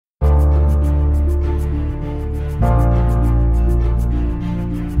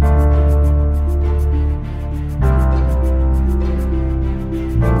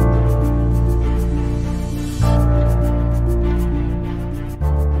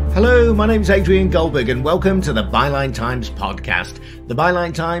Hello, my name's Adrian Goldberg and welcome to the Byline Times podcast. The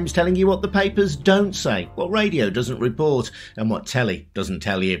Byline Times telling you what the papers don't say, what radio doesn't report and what telly doesn't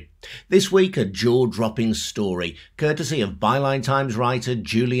tell you. This week a jaw-dropping story, courtesy of Byline Times writer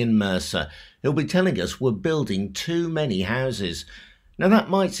Julian Mercer, who'll be telling us we're building too many houses. Now that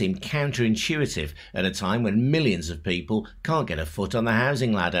might seem counterintuitive at a time when millions of people can't get a foot on the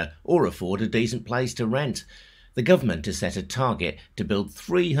housing ladder or afford a decent place to rent. The government has set a target to build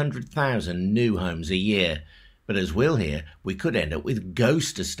 300,000 new homes a year. But as we'll hear, we could end up with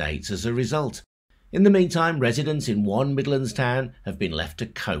ghost estates as a result. In the meantime, residents in one Midlands town have been left to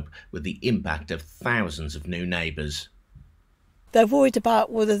cope with the impact of thousands of new neighbours. They're worried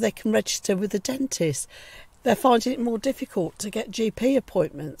about whether they can register with a dentist. They're finding it more difficult to get GP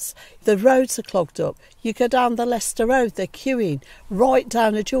appointments. The roads are clogged up. You go down the Leicester Road, they're queuing right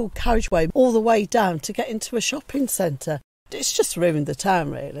down a dual carriageway all the way down to get into a shopping centre. It's just ruined the town,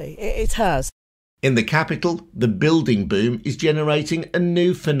 really. It has. In the capital, the building boom is generating a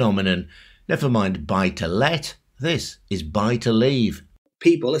new phenomenon. Never mind buy-to-let, this is buy-to-leave.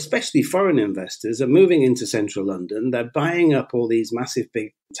 People, especially foreign investors, are moving into central London. They're buying up all these massive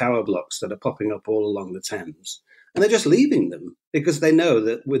big tower blocks that are popping up all along the Thames. And they're just leaving them because they know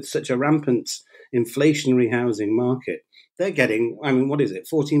that with such a rampant inflationary housing market, they're getting,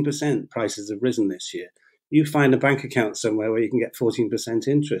 14% prices have risen this year. You find a bank account somewhere where you can get 14%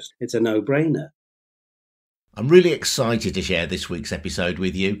 interest. It's a no-brainer. I'm really excited to share this week's episode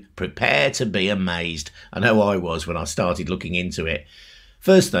with you. Prepare to be amazed. I know I was when I started looking into it.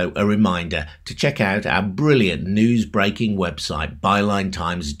 First, though, a reminder to check out our brilliant news-breaking website,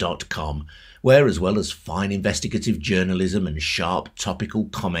 bylinetimes.com, where, as well as fine investigative journalism and sharp topical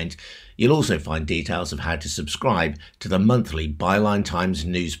comment, you'll also find details of how to subscribe to the monthly Byline Times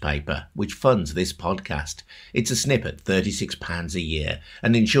newspaper, which funds this podcast. It's a snippet, £36 a year,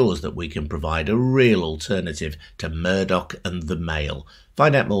 and ensures that we can provide a real alternative to Murdoch and the Mail.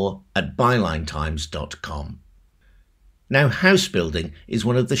 Find out more at bylinetimes.com. Now, house building is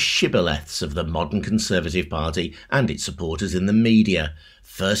one of the shibboleths of the modern Conservative Party and its supporters in the media.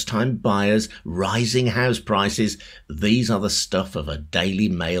 First-time buyers, rising house prices, these are the stuff of a Daily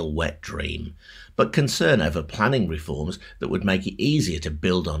Mail wet dream. But concern over planning reforms that would make it easier to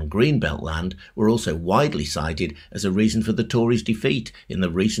build on Greenbelt land were also widely cited as a reason for the Tories' defeat in the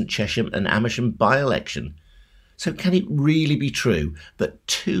recent Chesham and Amersham by-election. So can it really be true that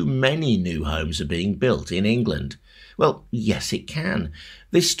too many new homes are being built in England? Well, yes, it can.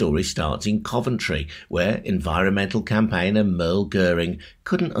 This story starts in Coventry, where environmental campaigner Merle Goering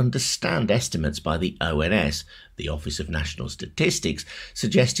couldn't understand estimates by the ONS, the Office of National Statistics,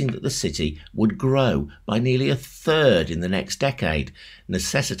 suggesting that the city would grow by nearly a third in the next decade,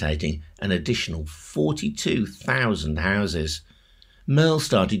 necessitating an additional 42,000 houses. Merle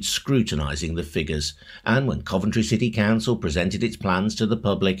started scrutinising the figures, and when Coventry City Council presented its plans to the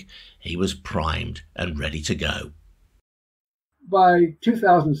public, he was primed and ready to go. By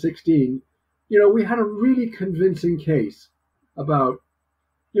 2016, we had a really convincing case about,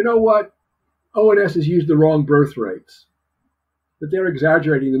 ONS has used the wrong birth rates, that they're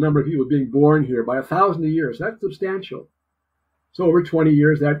exaggerating the number of people being born here by 1,000 a year. So that's substantial. So over 20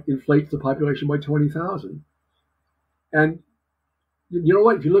 years, that inflates the population by 20,000. And you know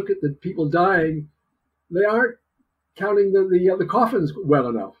what? If you look at the people dying, they aren't counting the coffins well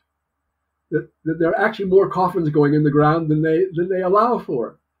enough. That there are actually more coffins going in the ground than they allow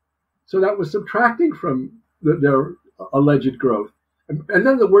for. So that was subtracting from their alleged growth. And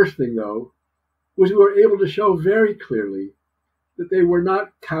then the worst thing, though, was we were able to show very clearly that they were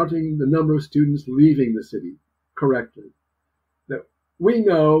not counting the number of students leaving the city correctly. That we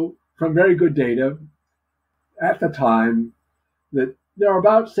know from very good data at the time that there are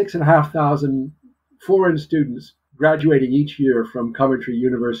about 6,500 foreign students graduating each year from Coventry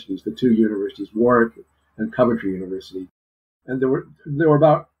universities, the two universities, Warwick and Coventry University. And there were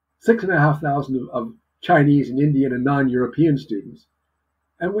about 6,500 of Chinese and Indian and non-European students.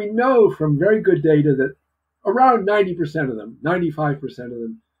 And we know from very good data that around 90% of them, 95% of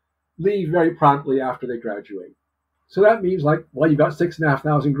them, leave very promptly after they graduate. So that means you've got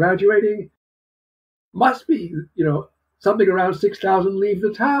 6,500 graduating, must be, something around 6,000 leave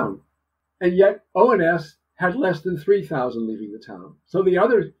the town. And yet ONS had less than 3,000 leaving the town. So the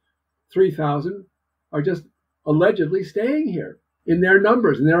other 3,000 are just allegedly staying here in their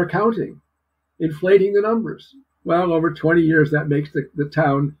numbers, in their accounting, inflating the numbers. Well, over 20 years, that makes the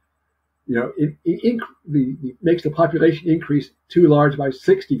town, makes the population increase too large by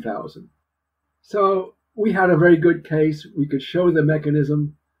 60,000. So we had a very good case. We could show the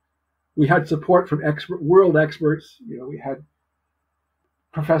mechanism. We had support from world experts. We had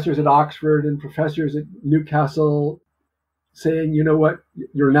professors at Oxford and professors at Newcastle saying, you know what,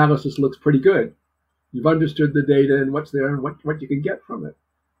 your analysis looks pretty good. You've understood the data and what's there and what you can get from it.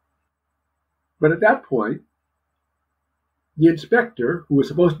 But at that point, the inspector, who was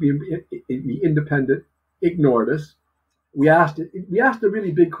supposed to be independent, ignored us. We asked a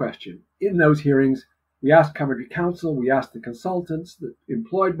really big question in those hearings. We asked Coventry Council, we asked the consultants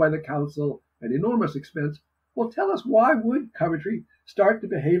employed by the council at enormous expense, well, tell us, why would Coventry start to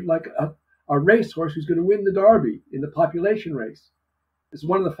behave like a racehorse who's going to win the Derby in the population race? It's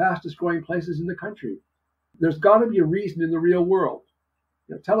one of the fastest growing places in the country. There's got to be a reason in the real world.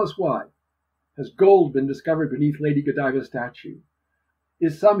 Tell us why. Has gold been discovered beneath Lady Godiva's statue?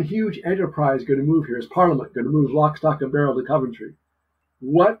 Is some huge enterprise going to move here? Is Parliament going to move lock, stock, and barrel to Coventry?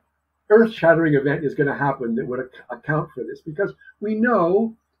 What earth-shattering event is going to happen that would account for this? Because we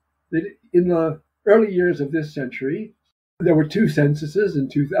know that in the early years of this century, there were 2 censuses in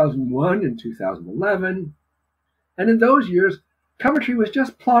 2001 and 2011. And in those years, Coventry was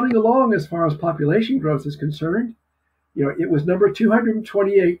just plodding along as far as population growth is concerned. It was number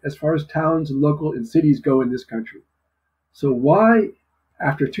 228 as far as towns and local and cities go in this country. So why,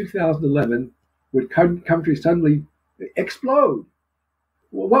 after 2011, would Coventry suddenly explode?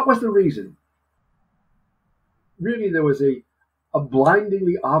 Well, what was the reason? Really, there was a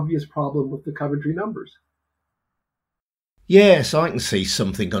blindingly obvious problem with the Coventry numbers. Yes, I can see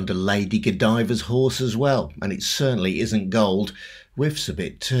something under Lady Godiva's horse as well, and it certainly isn't gold. Whiffs a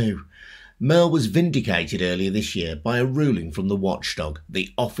bit too. Merle was vindicated earlier this year by a ruling from the watchdog, the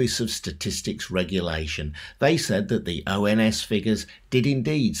Office of Statistics Regulation. They said that the ONS figures did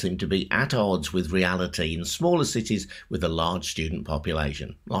indeed seem to be at odds with reality in smaller cities with a large student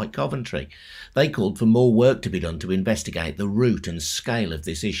population, like Coventry. They called for more work to be done to investigate the root and scale of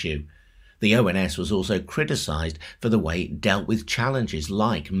this issue. The ONS was also criticised for the way it dealt with challenges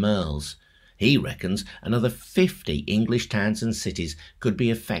like Merle's. He reckons another 50 English towns and cities could be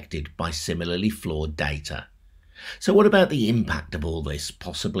affected by similarly flawed data. So what about the impact of all this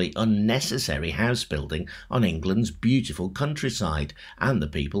possibly unnecessary house building on England's beautiful countryside and the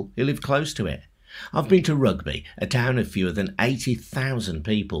people who live close to it? I've been to Rugby, a town of fewer than 80,000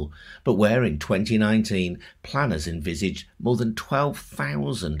 people, but where in 2019 planners envisaged more than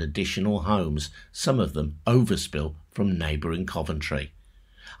 12,000 additional homes, some of them overspill from neighbouring Coventry.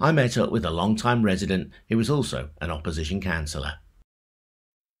 I met up with a long-time resident who was also an opposition councillor.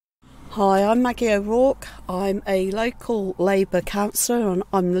 Hi, I'm Maggie O'Rourke. I'm a local Labour councillor and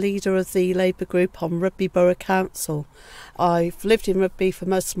I'm leader of the Labour group on Rugby Borough Council. I've lived in Rugby for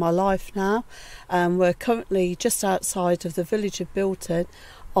most of my life now, and we're currently just outside of the village of Bilton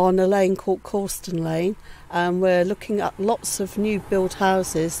on a lane called Corston Lane, and we're looking at lots of new build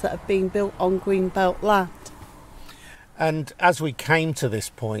houses that have been built on Greenbelt land. And as we came to this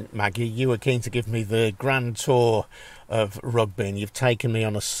point, Maggie, you were keen to give me the grand tour of Rugby, and you've taken me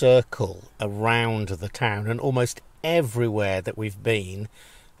on a circle around the town, and almost everywhere that we've been,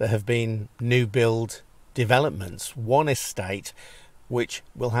 there have been new build developments. One estate which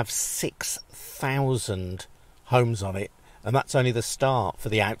will have 6,000 homes on it, and that's only the start for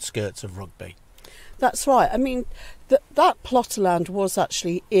the outskirts of Rugby. That's right. I mean, that plot of land was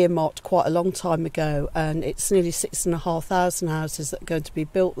actually earmarked quite a long time ago, and it's nearly 6,500 houses that are going to be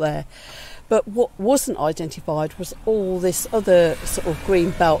built there. But what wasn't identified was all this other sort of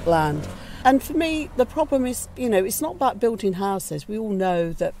green belt land. And for me, the problem is, it's not about building houses. We all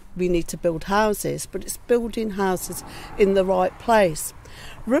know that we need to build houses, but it's building houses in the right place.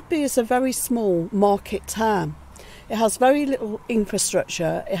 Rugby is a very small market town. It has very little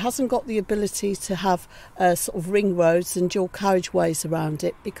infrastructure. It hasn't got the ability to have sort of ring roads and dual carriageways around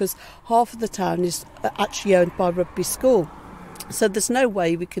it because half of the town is actually owned by Rugby School. So there's no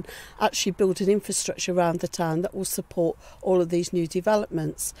way we can actually build an infrastructure around the town that will support all of these new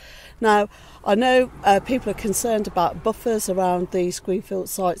developments. Now, I know people are concerned about buffers around these greenfield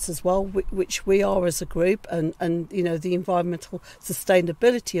sites as well, which we are as a group, and the environmental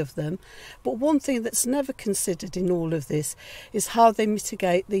sustainability of them. But one thing that's never considered in all of this is how they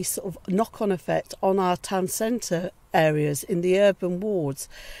mitigate the sort of knock-on effect on our town centre areas in the urban wards.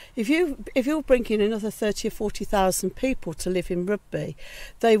 If you're bringing another 30 or 40,000 people to live in Rugby,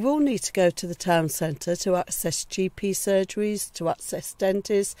 they will need to go to the town centre to access GP surgeries, to access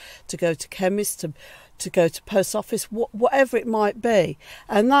dentists, to go to chemists, to go to post office, whatever it might be.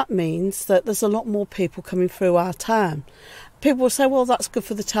 And that means that there's a lot more people coming through our town. People will say, well, that's good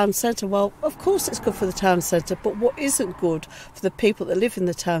for the town centre. Well, of course it's good for the town centre, but what isn't good for the people that live in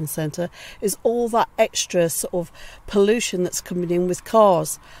the town centre is all that extra sort of pollution that's coming in with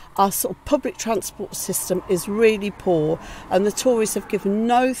cars. Our sort of public transport system is really poor, and the Tories have given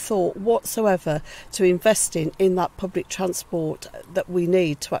no thought whatsoever to investing in that public transport that we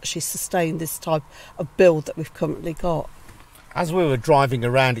need to actually sustain this type of build that we've currently got. As we were driving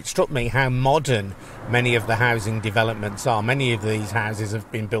around, it struck me how modern many of the housing developments are. Many of these houses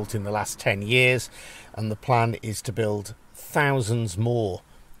have been built in the last 10 years, and the plan is to build thousands more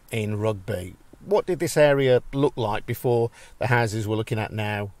in Rugby. What did this area look like before the houses we're looking at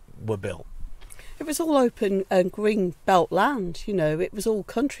now were built? It was all open and green belt land, you know, it was all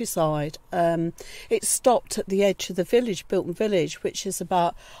countryside. It stopped at the edge of the village, Bilton Village, which is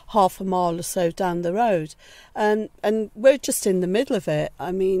about half a mile or so down the road. And we're just in the middle of it.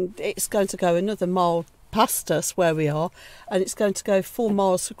 I mean, it's going to go another mile past us where we are, and it's going to go 4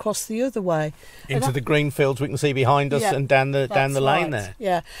 miles across the other way into the green fields we can see behind us, and down the lane there.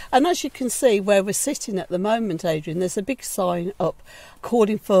 Yeah, and as you can see where we're sitting at the moment, Adrian, there's a big sign up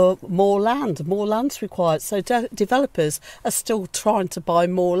calling for more land. More land's required, so developers are still trying to buy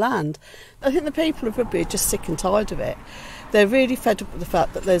more land. I think the people of Rugby are just sick and tired of it. They're really fed up with the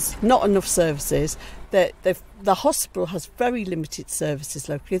fact that there's not enough services. The hospital has very limited services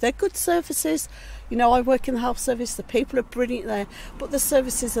locally. They're good services. You know, I work in the health service, the people are brilliant there, but the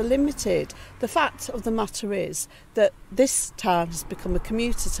services are limited. The fact of the matter is that this town has become a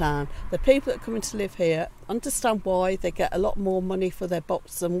commuter town. The people that come in to live here understand why. They get a lot more money for their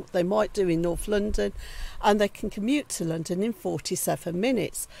box than they might do in North London, and they can commute to London in 47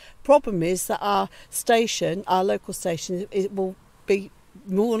 minutes. Problem is that our station, our local station, we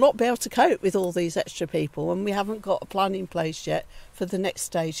will not be able to cope with all these extra people, and we haven't got a plan in place yet for the next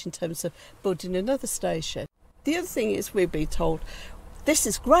stage in terms of building another station. The other thing is we've been told, this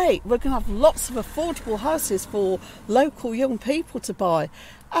is great, we're going to have lots of affordable houses for local young people to buy,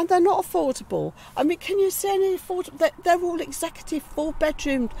 and they're not affordable. I mean, can you see any affordable? They're all executive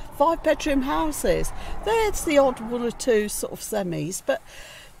 4-bedroom, 5-bedroom houses. There's the odd 1 or 2 sort of semis, but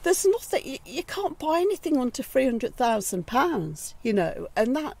there's nothing, you can't buy anything under £300,000, you know,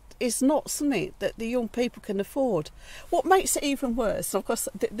 and that is not something that the young people can afford. What makes it even worse, of course,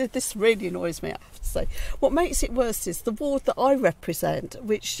 this really annoys me, I have to say, what makes it worse is the ward that I represent,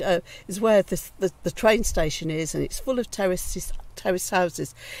 which is where the train station is, and it's full of terraced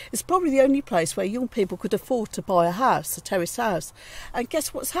houses. It's probably the only place where young people could afford to buy a house, a terraced house. And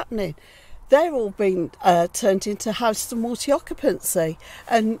guess what's happening? They're all being turned into houses of multi-occupancy,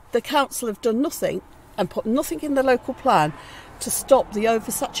 and the council have done nothing and put nothing in the local plan to stop the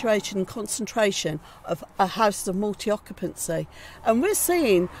oversaturation and concentration of a house of multi-occupancy. And we're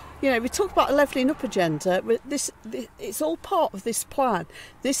seeing, you know, we talk about a levelling up agenda, it's all part of this plan.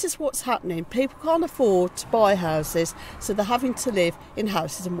 This is what's happening. People can't afford to buy houses, so they're having to live in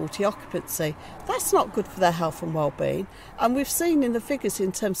houses of multi-occupancy. That's not good for their health and well-being. And we've seen in the figures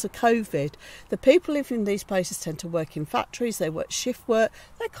in terms of COVID, the people living in these places tend to work in factories, they work shift work,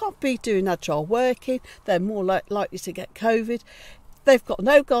 they can't be doing agile working, they're more likely to get COVID. They've got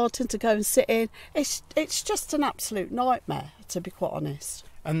no garden to go and sit in. It's just an absolute nightmare, to be quite honest.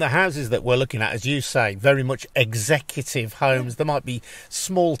 And the houses that we're looking at, as you say, very much executive homes. There might be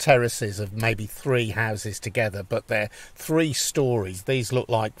small terraces of maybe 3 houses together, but they're 3 stories. These look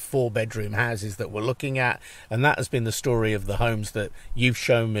like 4-bedroom houses that we're looking at, and that has been the story of the homes that you've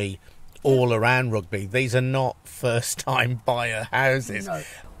shown me all around Rugby. These are not first-time buyer houses. No.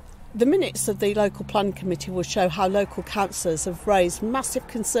 The minutes of the local planning committee will show how local councillors have raised massive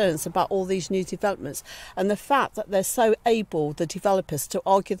concerns about all these new developments, and the fact that they're so able, the developers, to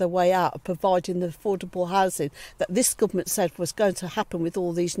argue their way out of providing the affordable housing that this government said was going to happen with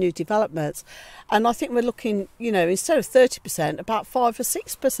all these new developments. And I think we're looking, you know, instead of 30%, about 5 or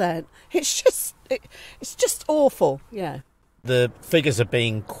 6%. It's just awful, yeah. The figures are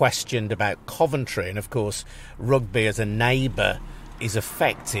being questioned about Coventry, and of course Rugby as a neighbour is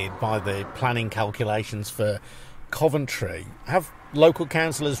affected by the planning calculations for Coventry. Have local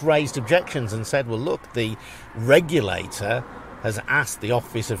councillors raised objections and said, well, look, the regulator has asked the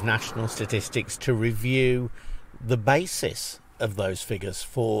Office of National Statistics to review the basis of those figures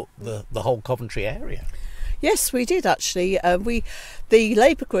for the whole Coventry area? Yes, we did actually. The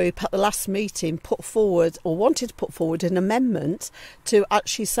Labour group at the last meeting put forward, or wanted to put forward, an amendment to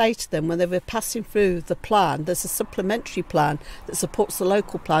actually say to them when they were passing through the plan, there's a supplementary plan that supports the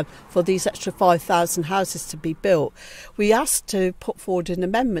local plan for these extra 5,000 houses to be built. We asked to put forward an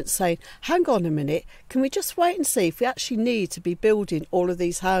amendment saying, hang on a minute, can we just wait and see if we actually need to be building all of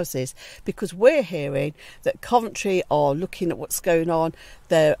these houses? Because we're hearing that Coventry are looking at what's going on,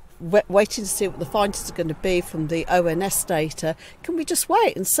 they're waiting to see what the findings are going to be from the ONS data. Can we just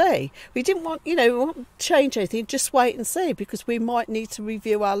wait and see? We didn't want, we want to change anything, just wait and see, because we might need to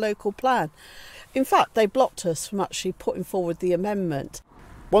review our local plan. In fact, they blocked us from actually putting forward the amendment.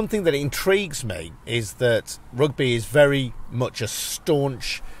 One thing that intrigues me is that Rugby is very much a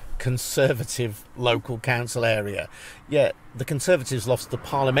staunch Conservative local council area, yet the Conservatives lost the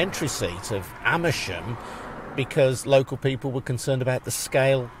parliamentary seat of Amersham because local people were concerned about the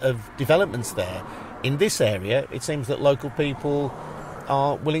scale of developments there. In this area, it seems that local people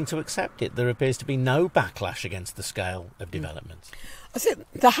are willing to accept it. There appears to be no backlash against the scale of developments. I think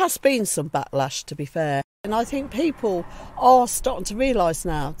there has been some backlash, to be fair. And I think people are starting to realise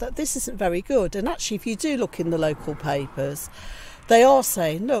now that this isn't very good. And actually, if you do look in the local papers, they are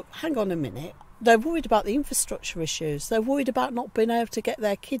saying, look, hang on a minute. They're worried about the infrastructure issues. They're worried about not being able to get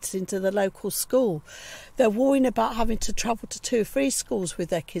their kids into the local school. They're worrying about having to travel to 2 or 3 schools with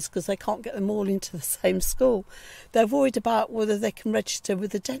their kids because they can't get them all into the same school. They're worried about whether they can register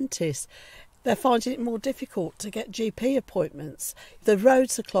with a dentist. They're finding it more difficult to get GP appointments. The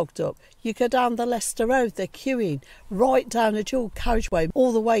roads are clogged up. You go down the Leicester Road, they're queuing right down a dual carriageway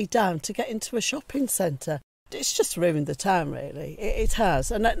all the way down to get into a shopping centre. It's just ruined the town, really. It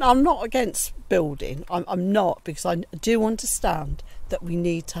has. And I'm not against building. I'm not, because I do understand that we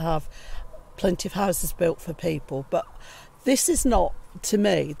need to have plenty of houses built for people. But this is not, to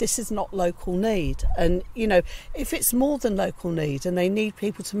me, this is not local need. And, if it's more than local need and they need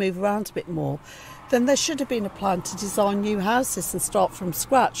people to move around a bit more, then there should have been a plan to design new houses and start from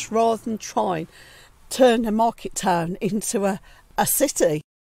scratch rather than try and turn a market town into a city.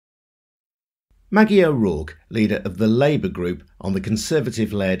 Maggie O'Rourke, leader of the Labour group on the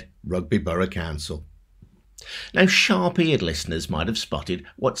Conservative-led Rugby Borough Council. Now, sharp-eared listeners might have spotted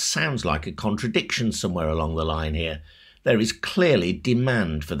what sounds like a contradiction somewhere along the line here. There is clearly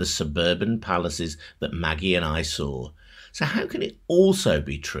demand for the suburban palaces that Maggie and I saw. So how can it also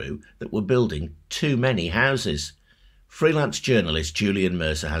be true that we're building too many houses? Freelance journalist Julian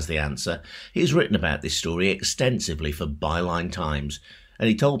Mercer has the answer. He's written about this story extensively for Byline Times, and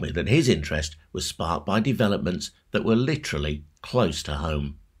he told me that his interest was sparked by developments that were literally close to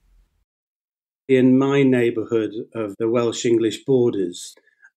home. In my neighbourhood of the Welsh-English borders,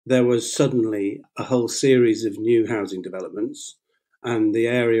 there was suddenly a whole series of new housing developments, and the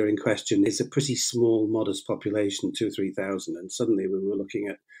area in question is a pretty small, modest population, 2,000 or 3,000, and suddenly we were looking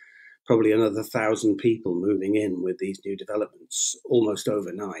at probably another 1,000 people moving in with these new developments almost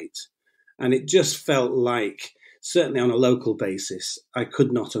overnight. And it just felt like, certainly on a local basis, I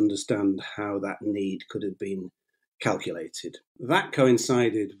could not understand how that need could have been calculated. That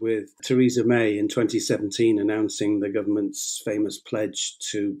coincided with Theresa May in 2017 announcing the government's famous pledge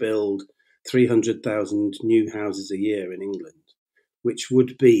to build 300,000 new houses a year in England, which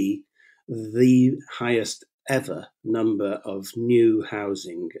would be the highest ever number of new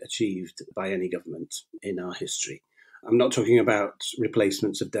housing achieved by any government in our history. I'm not talking about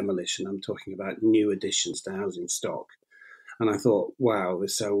replacements of demolition. I'm talking about new additions to housing stock. And I thought, wow,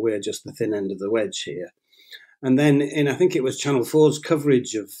 so we're just the thin end of the wedge here. And then I think it was Channel 4's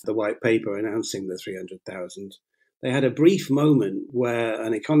coverage of the white paper announcing the 300,000, they had a brief moment where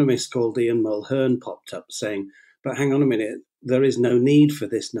an economist called Ian Mulhern popped up saying, but hang on a minute, there is no need for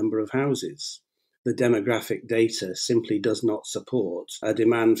this number of houses. The demographic data simply does not support a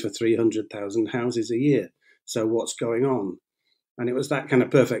demand for 300,000 houses a year. So what's going on? And it was that kind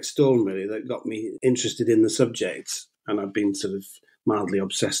of perfect storm, really, that got me interested in the subject. And I've been sort of mildly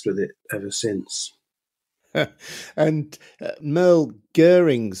obsessed with it ever since. And Merle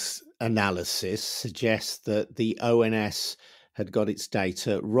Goering's analysis suggests that the ONS had got its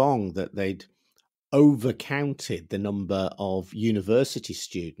data wrong, that they'd overcounted the number of university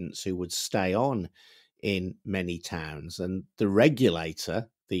students who would stay on in many towns. And the regulator,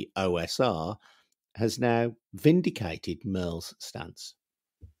 the OSR, has now vindicated Merle's stance.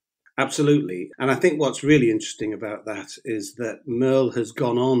 Absolutely. And I think what's really interesting about that is that Merle has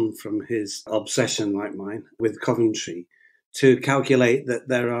gone on from his obsession, like mine, with Coventry to calculate that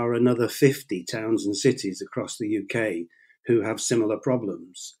there are another 50 towns and cities across the UK who have similar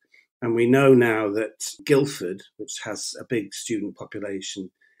problems. And we know now that Guildford, which has a big student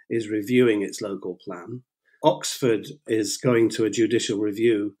population, is reviewing its local plan. Oxford is going to a judicial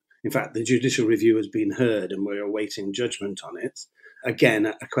review. In fact, the judicial review has been heard and we're awaiting judgment on it. Again,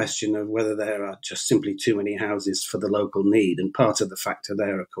 a question of whether there are just simply too many houses for the local need. And part of the factor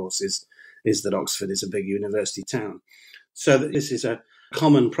there, of course, is that Oxford is a big university town. So this is a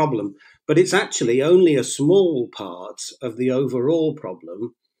common problem. But it's actually only a small part of the overall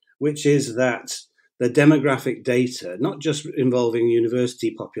problem, which is that the demographic data, not just involving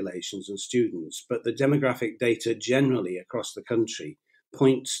university populations and students, but the demographic data generally across the country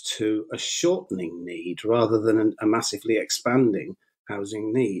points to a shortening need rather than a massively expanding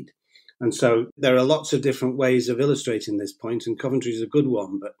housing need. And so there are lots of different ways of illustrating this point, and Coventry is a good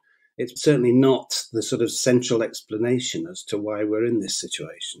one, but it's certainly not the sort of central explanation as to why we're in this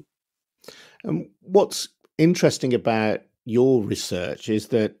situation. And what's interesting about your research is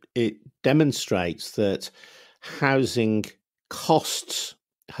that it demonstrates that housing costs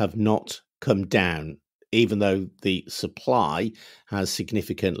have not come down, even though the supply has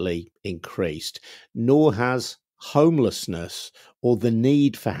significantly increased, nor has homelessness or the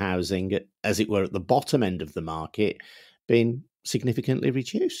need for housing, as it were, at the bottom end of the market, been significantly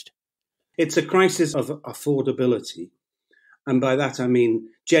reduced. It's a crisis of affordability. And by that, I mean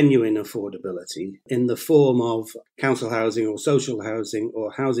genuine affordability in the form of council housing or social housing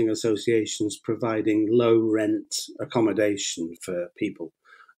or housing associations providing low rent accommodation for people.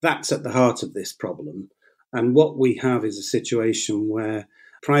 That's at the heart of this problem. And what we have is a situation where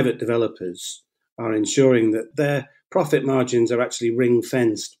private developers are ensuring that their profit margins are actually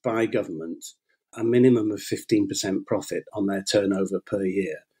ring-fenced by government, a minimum of 15% profit on their turnover per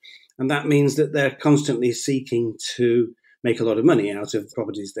year. And that means that they're constantly seeking to make a lot of money out of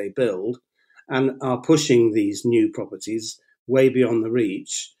properties they build and are pushing these new properties way beyond the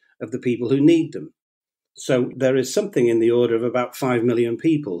reach of the people who need them. So there is something in the order of about 5 million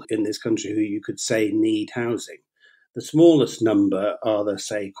people in this country who you could say need housing. The smallest number are the,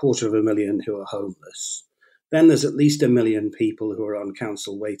 say, 250,000 who are homeless. Then there's at least 1 million people who are on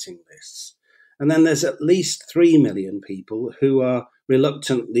council waiting lists. And then there's at least 3 million people who are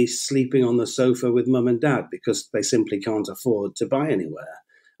reluctantly sleeping on the sofa with mum and dad because they simply can't afford to buy anywhere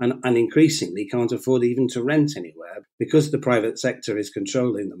and increasingly can't afford even to rent anywhere because the private sector is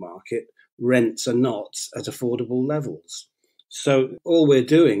controlling the market. Rents are not at affordable levels. So all we're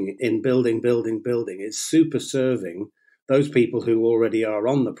doing in building is super serving those people who already are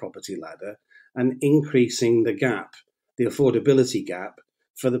on the property ladder and increasing the gap, the affordability gap,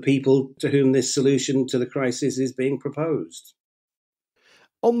 for the people to whom this solution to the crisis is being proposed.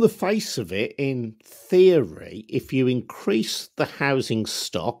 On the face of it, in theory, if you increase the housing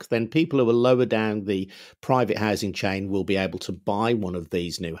stock, then people who are lower down the private housing chain will be able to buy one of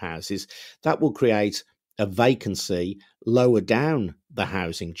these new houses. That will create a vacancy lower down the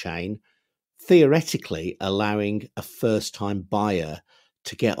housing chain, theoretically allowing a first-time buyer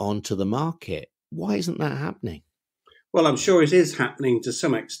to get onto the market. Why isn't that happening? Well, I'm sure it is happening to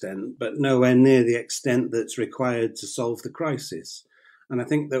some extent, but nowhere near the extent that's required to solve the crisis. And I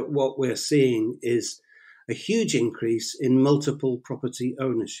think that what we're seeing is a huge increase in multiple property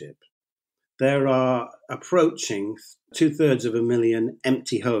ownership. There are approaching 250,000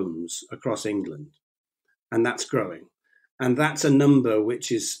 empty homes across England, and that's growing. And that's a number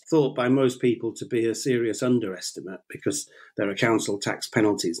which is thought by most people to be a serious underestimate because there are council tax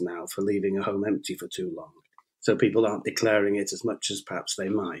penalties now for leaving a home empty for too long. So people aren't declaring it as much as perhaps they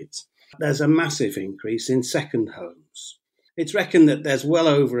might. There's a massive increase in second homes. It's reckoned that there's well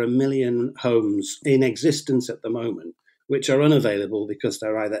over 1 million homes in existence at the moment, which are unavailable because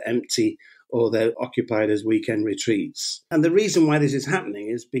they're either empty or they're occupied as weekend retreats. And the reason why this is happening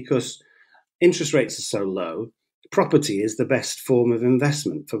is because interest rates are so low, property is the best form of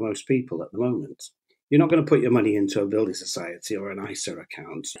investment for most people at the moment. You're not going to put your money into a building society or an ISA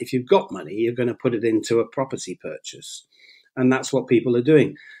account. If you've got money, you're going to put it into a property purchase. And that's what people are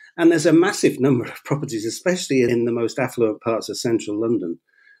doing. And there's a massive number of properties, especially in the most affluent parts of central London,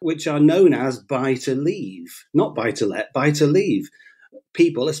 which are known as buy to leave, not buy to let, buy to leave.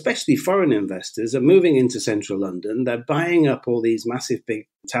 People, especially foreign investors, are moving into central London. They're buying up all these massive big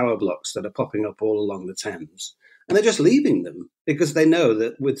tower blocks that are popping up all along the Thames. And they're just leaving them because they know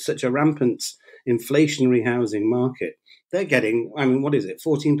that with such a rampant inflationary housing market, they're getting,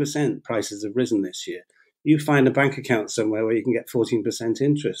 14% prices have risen this year. You find a bank account somewhere where you can get 14%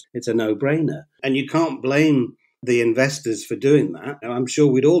 interest. It's a no-brainer. And you can't blame the investors for doing that. I'm sure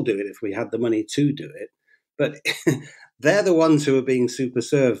we'd all do it if we had the money to do it. But they're the ones who are being super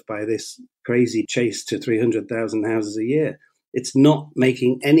served by this crazy chase to 300,000 houses a year. It's not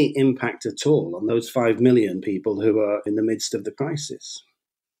making any impact at all on those 5 million people who are in the midst of the crisis.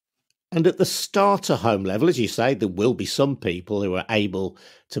 And at the starter home level, as you say, there will be some people who are able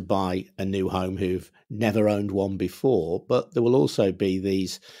to buy a new home who've never owned one before, but there will also be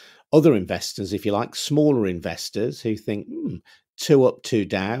these other investors, if you like, smaller investors who think, two up, two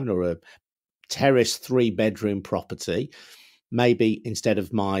down, or a terrace 3-bedroom property, maybe instead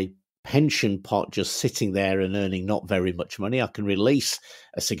of my pension pot just sitting there and earning not very much money, I can release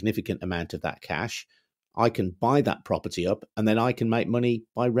a significant amount of that cash. I can buy that property up and then I can make money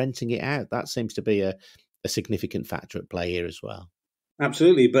by renting it out. That seems to be a significant factor at play here as well.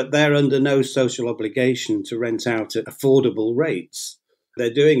 Absolutely, but they're under no social obligation to rent out at affordable rates. They're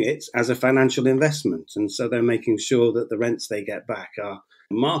doing it as a financial investment, and so they're making sure that the rents they get back are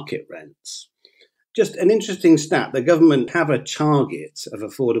market rents. Just an interesting stat, the government have a target of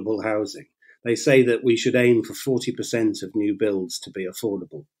affordable housing. They say that we should aim for 40% of new builds to be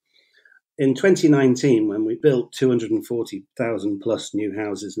affordable. In 2019, when we built 240,000 plus new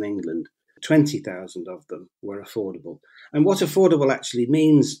houses in England, 20,000 of them were affordable. And what affordable actually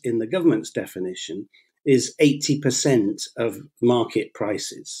means in the government's definition is 80% of market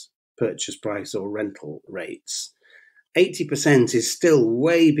prices, purchase price or rental rates. 80% is still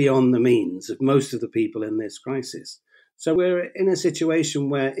way beyond the means of most of the people in this crisis. So we're in a situation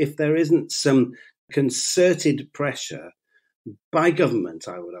where if there isn't some concerted pressure by government,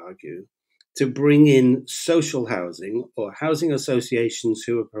 I would argue, to bring in social housing or housing associations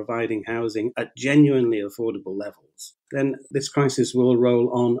who are providing housing at genuinely affordable levels, then this crisis will roll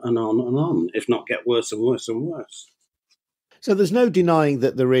on and on and on, if not get worse and worse and worse. So there's no denying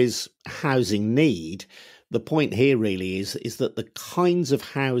that there is housing need. The point here really is that the kinds of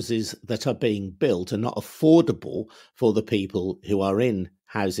houses that are being built are not affordable for the people who are in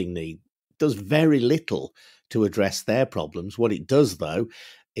housing need. It does very little to address their problems. What it does, though,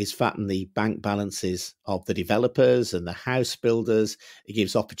 is fatten the bank balances of the developers and the house builders. It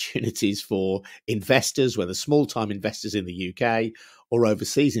gives opportunities for investors, whether small-time investors in the UK or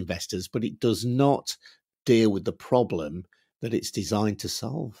overseas investors, but it does not deal with the problem that it's designed to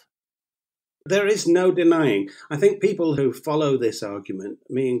solve. There is no denying. I think people who follow this argument,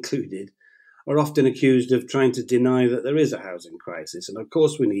 me included, are often accused of trying to deny that there is a housing crisis. And of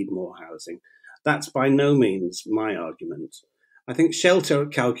course we need more housing. That's by no means my argument. I think Shelter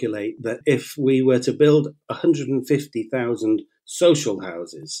calculate that if we were to build 150,000 social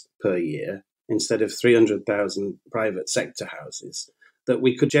houses per year instead of 300,000 private sector houses, that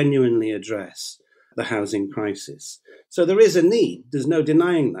we could genuinely address the housing crisis. So there is a need. There's no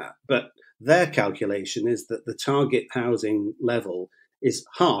denying that. But their calculation is that the target housing level is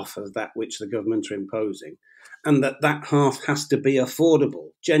half of that which the government are imposing, and that half has to be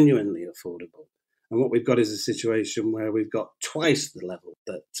affordable, genuinely affordable. And what we've got is a situation where we've got twice the level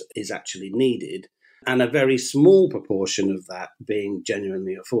that is actually needed, and a very small proportion of that being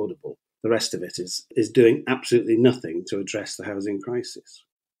genuinely affordable. The rest of it is doing absolutely nothing to address the housing crisis.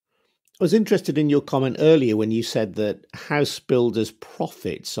 I was interested in your comment earlier when you said that house builders'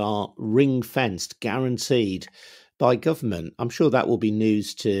 profits are ring-fenced, guaranteed by government. I'm sure that will be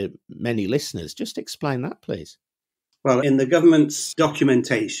news to many listeners. Just explain that, please. Well, in the government's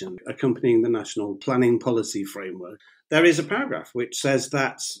documentation accompanying the National Planning Policy Framework, there is a paragraph which says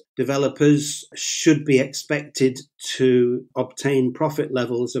that developers should be expected to obtain profit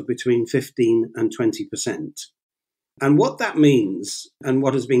levels of between 15 and 20%. And what that means, and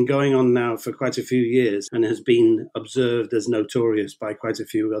what has been going on now for quite a few years and has been observed as notorious by quite a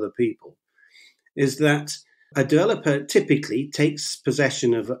few other people, is that a developer typically takes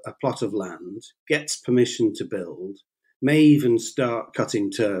possession of a plot of land, gets permission to build, may even start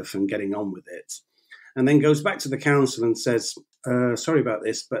cutting turf and getting on with it, and then goes back to the council and says, sorry about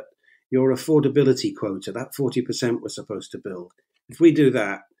this, but your affordability quota, that 40% we're supposed to build, if we do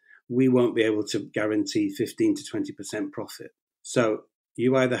that, we won't be able to guarantee 15 to 20% profit. So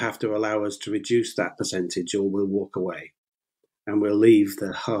you either have to allow us to reduce that percentage or we'll walk away and we'll leave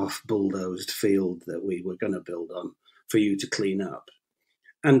the half bulldozed field that we were going to build on for you to clean up.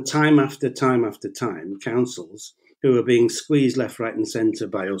 And time after time after time, councils who are being squeezed left, right and centre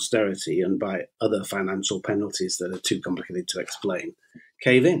by austerity and by other financial penalties that are too complicated to explain,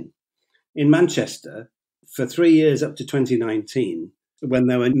 cave in. In Manchester, for 3 years up to 2019, when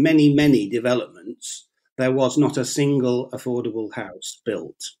there were many, many developments, there was not a single affordable house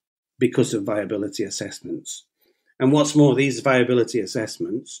built because of viability assessments. And what's more, these viability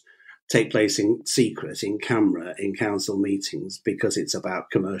assessments take place in secret, in camera, in council meetings, because it's about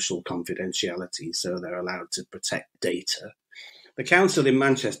commercial confidentiality, so they're allowed to protect data. The council in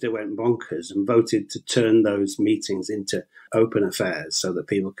Manchester went bonkers and voted to turn those meetings into open affairs so that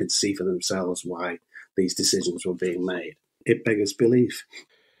people could see for themselves why these decisions were being made. It beggars belief.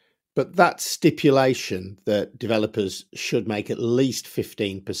 But that stipulation that developers should make at least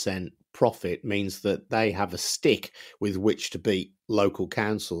 15% profit means that they have a stick with which to beat local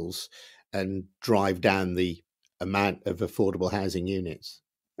councils and drive down the amount of affordable housing units.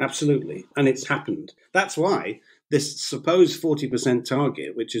 Absolutely. And it's happened. That's why this supposed 40%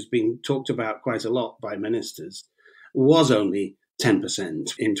 target, which has been talked about quite a lot by ministers, was only 10%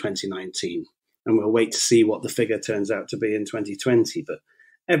 in 2019. And we'll wait to see what the figure turns out to be in 2020. But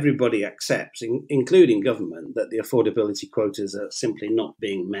everybody accepts, including government, that the affordability quotas are simply not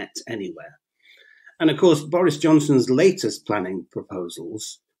being met anywhere. And of course, Boris Johnson's latest planning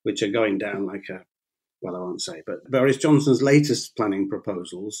proposals, which are going down like a, well, I won't say, but Boris Johnson's latest planning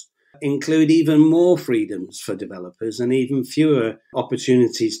proposals include even more freedoms for developers and even fewer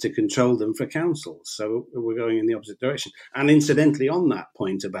opportunities to control them for councils. So we're going in the opposite direction. And incidentally, on that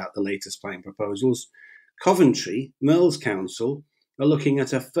point about the latest planning proposals, Coventry, Merle's Council, are looking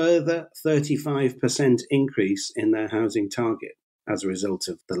at a further 35% increase in their housing target as a result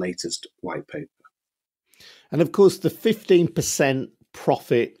of the latest white paper. And of course, the 15%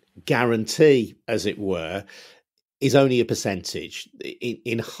 profit guarantee, as it were, is only a percentage.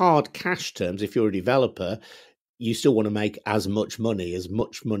 In hard cash terms, if you're a developer, you still want to make as much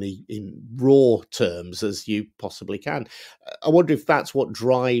money in raw terms as you possibly can. I wonder if that's what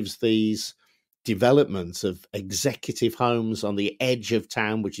drives these developments of executive homes on the edge of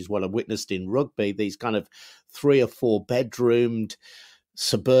town, which is what I witnessed in Rugby, these kind of 3 or 4 bedroomed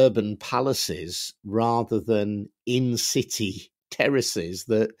suburban palaces rather than in-city terraces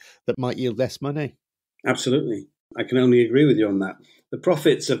that might yield less money. Absolutely. I can only agree with you on that. The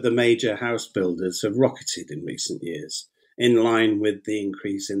profits of the major house builders have rocketed in recent years, in line with the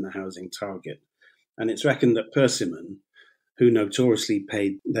increase in the housing target. And it's reckoned that Persimmon, who notoriously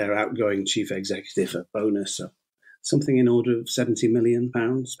paid their outgoing chief executive a bonus of something in order of £70 million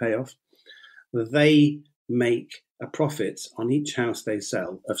payoff, they make a profit on each house they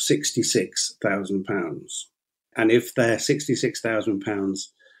sell of £66,000. And if their £66,000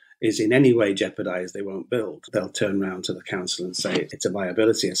 is in any way jeopardised, they won't build. They'll turn around to the council and say, it's a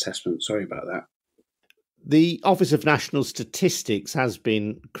viability assessment. Sorry about that. The Office of National Statistics has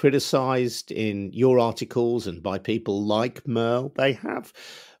been criticised in your articles and by people like Merle. They have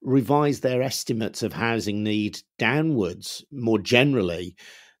revised their estimates of housing need downwards more generally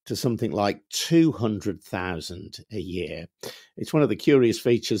to something like 200,000 a year. It's one of the curious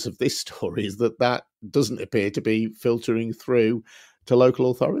features of this story is that doesn't appear to be filtering through to local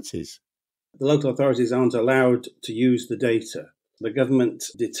authorities. The local authorities aren't allowed to use the data. The government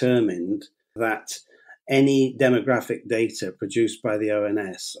determined that any demographic data produced by the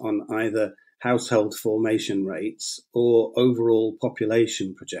ONS on either household formation rates or overall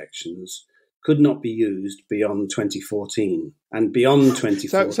population projections could not be used beyond 2014 and beyond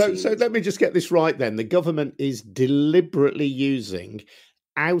 2014. So let me just get this right then. The government is deliberately using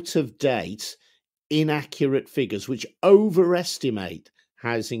out-of-date, inaccurate figures which overestimate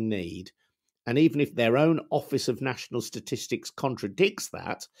housing need. And even if their own Office of National Statistics contradicts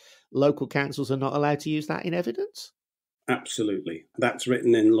that, local councils are not allowed to use that in evidence? Absolutely. That's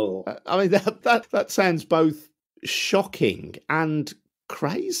written in law. I mean, that sounds both shocking and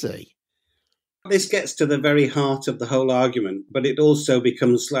crazy. This gets to the very heart of the whole argument, but it also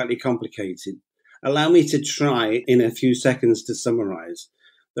becomes slightly complicated. Allow me to try in a few seconds to summarise.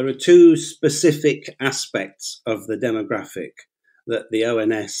 There are 2 specific aspects of the demographic that the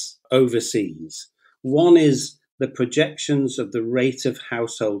ONS oversees. One is the projections of the rate of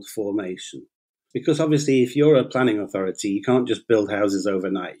household formation. Because obviously, if you're a planning authority, you can't just build houses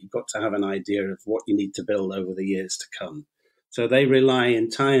overnight. You've got to have an idea of what you need to build over the years to come. So they rely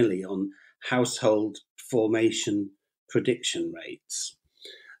entirely on household formation prediction rates.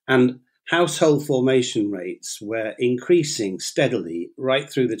 And household formation rates were increasing steadily right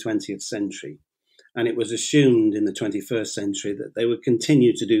through the 20th century. And it was assumed in the 21st century that they would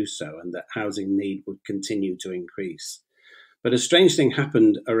continue to do so and that housing need would continue to increase. But a strange thing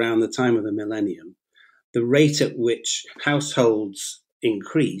happened around the time of the millennium. The rate at which households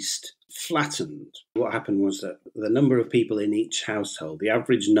increased flattened. What happened was that the number of people in each household, the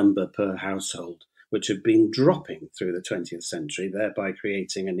average number per household, which had been dropping through the 20th century, thereby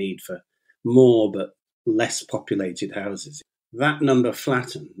creating a need for more but less populated houses. That number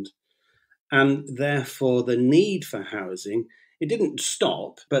flattened, and therefore the need for housing, it didn't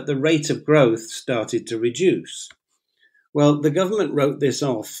stop, but the rate of growth started to reduce. Well, the government wrote this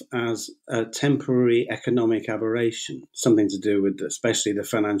off as a temporary economic aberration, something to do with especially the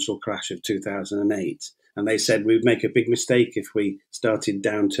financial crash of 2008. And they said we'd make a big mistake if we started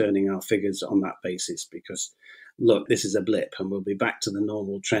downturning our figures on that basis, because look, this is a blip and we'll be back to the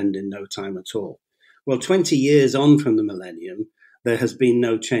normal trend in no time at all. Well, 20 years on from the millennium, there has been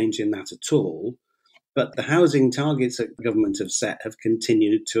no change in that at all. But the housing targets that the government have set have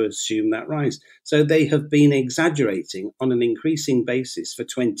continued to assume that rise. So they have been exaggerating on an increasing basis for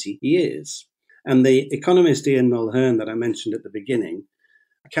 20 years. And the economist Ian Mulhern that I mentioned at the beginning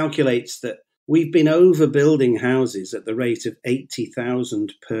calculates that we've been overbuilding houses at the rate of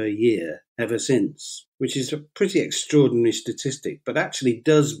 80,000 per year ever since, which is a pretty extraordinary statistic, but actually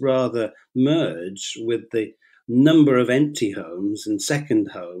does rather merge with the number of empty homes and second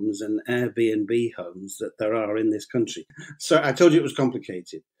homes and Airbnb homes that there are in this country. So I told you it was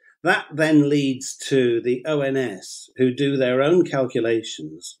complicated. That then leads to the ONS, who do their own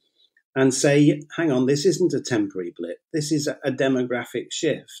calculations and say, hang on, this isn't a temporary blip. This is a demographic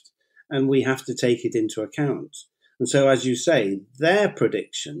shift, and we have to take it into account. And so, as you say, their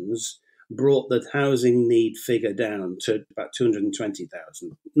predictions brought the housing need figure down to about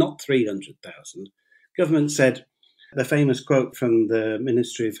 220,000, not 300,000. Government said, the famous quote from the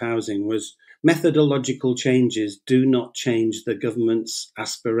Ministry of Housing was, methodological changes do not change the government's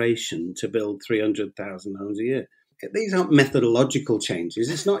aspiration to build 300,000 homes a year. These aren't methodological changes.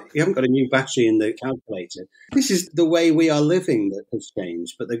 It's not, you haven't got a new battery in the calculator. This is the way we are living that has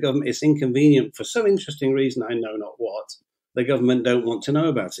changed. But the government, it's inconvenient for some interesting reason, I know not what. The government don't want to know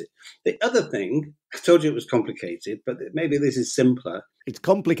about it. The other thing, I told you it was complicated, but maybe this is simpler. It's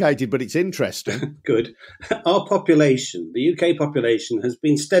complicated, but it's interesting. Good. Our population, the UK population, has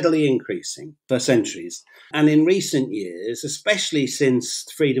been steadily increasing for centuries. And in recent years, especially since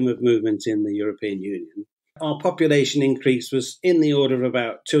freedom of movement in the European Union, our population increase was in the order of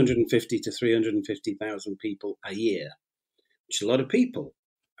about 250 to 350,000 people a year, which is a lot of people.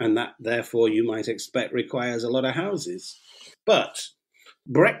 And that, therefore, you might expect requires a lot of houses. But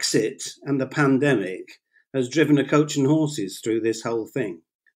Brexit and the pandemic has driven a coach and horses through this whole thing.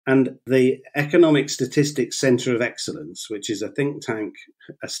 And the Economic Statistics Centre of Excellence, which is a think tank,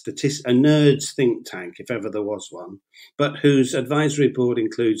 a nerd's think tank, if ever there was one, but whose advisory board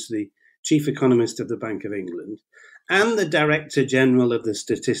includes the Chief Economist of the Bank of England and the Director General of the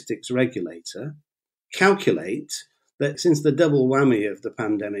Statistics Regulator, calculate that since the double whammy of the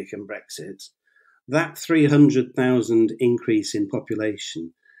pandemic and Brexit, that 300,000 increase in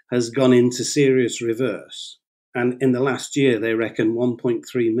population has gone into serious reverse. And in the last year, they reckon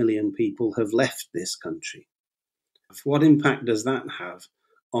 1.3 million people have left this country. What impact does that have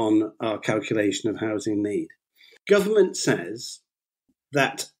on our calculation of housing need? Government says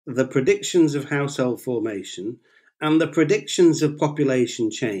that the predictions of household formation and the predictions of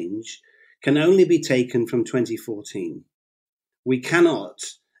population change can only be taken from 2014. We cannot,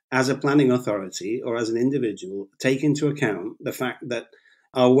 as a planning authority or as an individual, take into account the fact that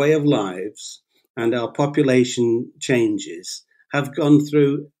our way of lives and our population changes have gone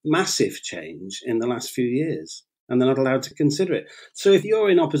through massive change in the last few years, and they're not allowed to consider it. So if you're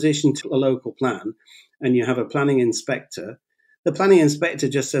in opposition to a local plan and you have a planning inspector, the planning inspector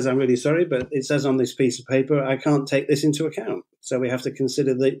just says, I'm really sorry, but it says on this piece of paper, I can't take this into account. So we have to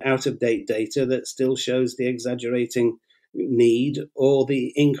consider the out-of-date data that still shows the exaggerating need or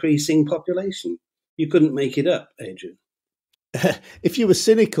the increasing population. You couldn't make it up, Adrian. If you were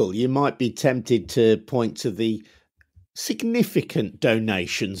cynical, you might be tempted to point to the significant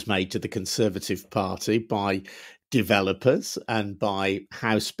donations made to the Conservative Party by developers and by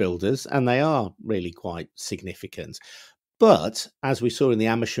house builders, and they are really quite significant. But as we saw in the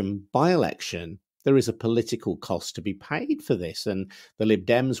Amersham by-election, there is a political cost to be paid for this. And the Lib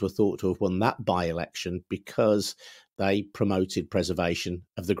Dems were thought to have won that by-election because they promoted preservation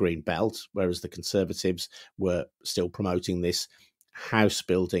of the Green Belt, whereas the Conservatives were still promoting this house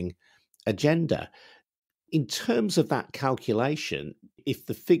building agenda. In terms of that calculation, if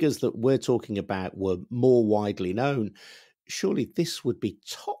the figures that we're talking about were more widely known, surely this would be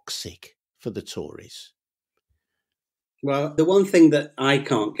toxic for the Tories. Well, the one thing that I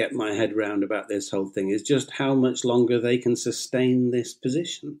can't get my head around about this whole thing is just how much longer they can sustain this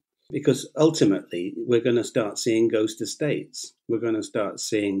position. Because ultimately, we're going to start seeing ghost estates. We're going to start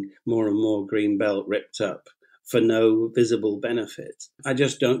seeing more and more green belt ripped up for no visible benefit. I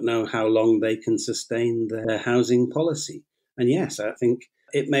just don't know how long they can sustain their housing policy. And yes, I think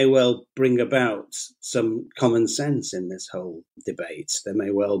it may well bring about some common sense in this whole debate. There may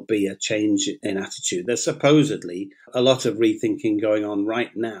well be a change in attitude. There's supposedly a lot of rethinking going on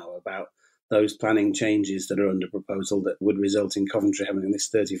right now about those planning changes that are under proposal that would result in Coventry having this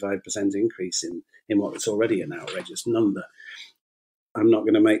 35% increase in what's already an outrageous number. I'm not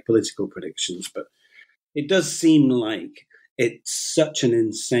going to make political predictions, but it does seem like It's such an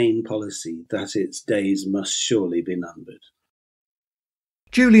insane policy that its days must surely be numbered.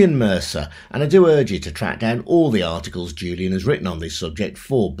 Julian Mercer, and I do urge you to track down all the articles Julian has written on this subject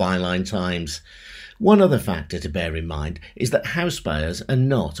for Byline Times. One other factor to bear in mind is that house buyers are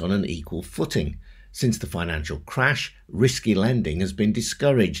not on an equal footing. Since the financial crash, risky lending has been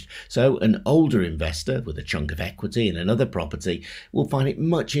discouraged, so an older investor with a chunk of equity in another property will find it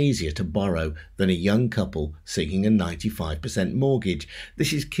much easier to borrow than a young couple seeking a 95% mortgage.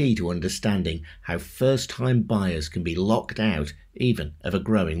 This is key to understanding how first-time buyers can be locked out even of a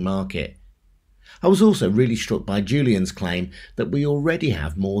growing market. I was also really struck by Julian's claim that we already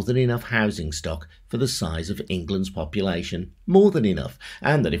have more than enough housing stock for the size of England's population, more than enough,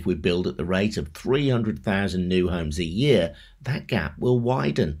 and that if we build at the rate of 300,000 new homes a year, that gap will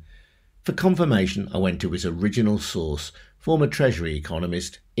widen. For confirmation, I went to his original source, former Treasury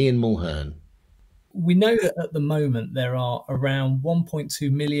economist Ian Mulhern. We know that at the moment there are around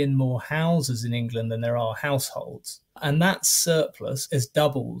 1.2 million more houses in England than there are households. And that surplus has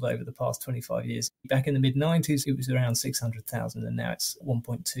doubled over the past 25 years. Back in the mid-90s, it was around 600,000 and now it's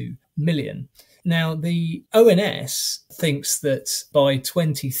 1.2 million. Now, the ONS thinks that by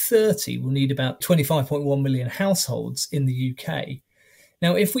 2030, we'll need about 25.1 million households in the UK.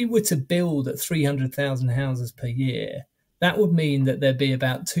 Now, if we were to build at 300,000 houses per year, that would mean that there'd be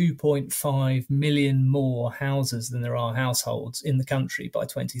about 2.5 million more houses than there are households in the country by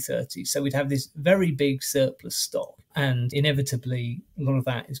 2030. So we'd have this very big surplus stock. And inevitably, a lot of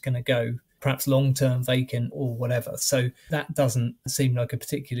that is going to go perhaps long-term vacant or whatever. So that doesn't seem like a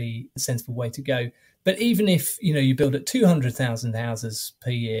particularly sensible way to go. But even if, you build at 200,000 houses per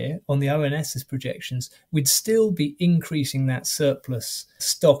year on the ONS's projections, we'd still be increasing that surplus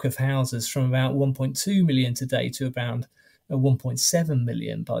stock of houses from about 1.2 million today to around 1.7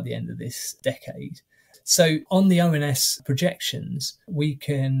 million by the end of this decade. So on the ONS projections, we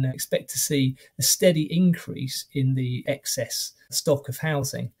can expect to see a steady increase in the excess stock of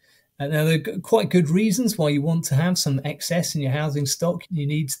housing. Now, there are quite good reasons why you want to have some excess in your housing stock. You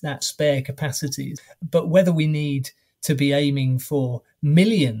need that spare capacity. But whether we need to be aiming for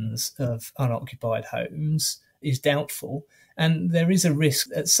millions of unoccupied homes is doubtful. And there is a risk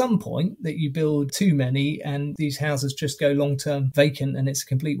at some point that you build too many and these houses just go long-term vacant and it's a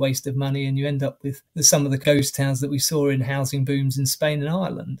complete waste of money and you end up with some of the ghost towns that we saw in housing booms in Spain and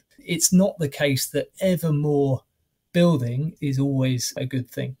Ireland. It's not the case that ever more building is always a good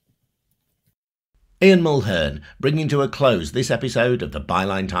thing. Ian Mulhern bringing to a close this episode of the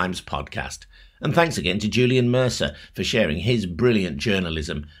Byline Times podcast. And thanks again to Julian Mercer for sharing his brilliant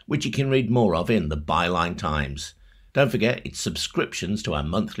journalism, which you can read more of in the Byline Times. Don't forget, it's subscriptions to our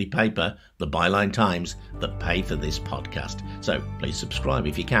monthly paper, the Byline Times, that pay for this podcast. So please subscribe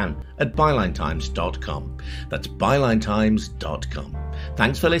if you can at bylinetimes.com. That's bylinetimes.com.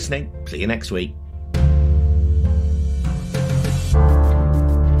 Thanks for listening. See you next week.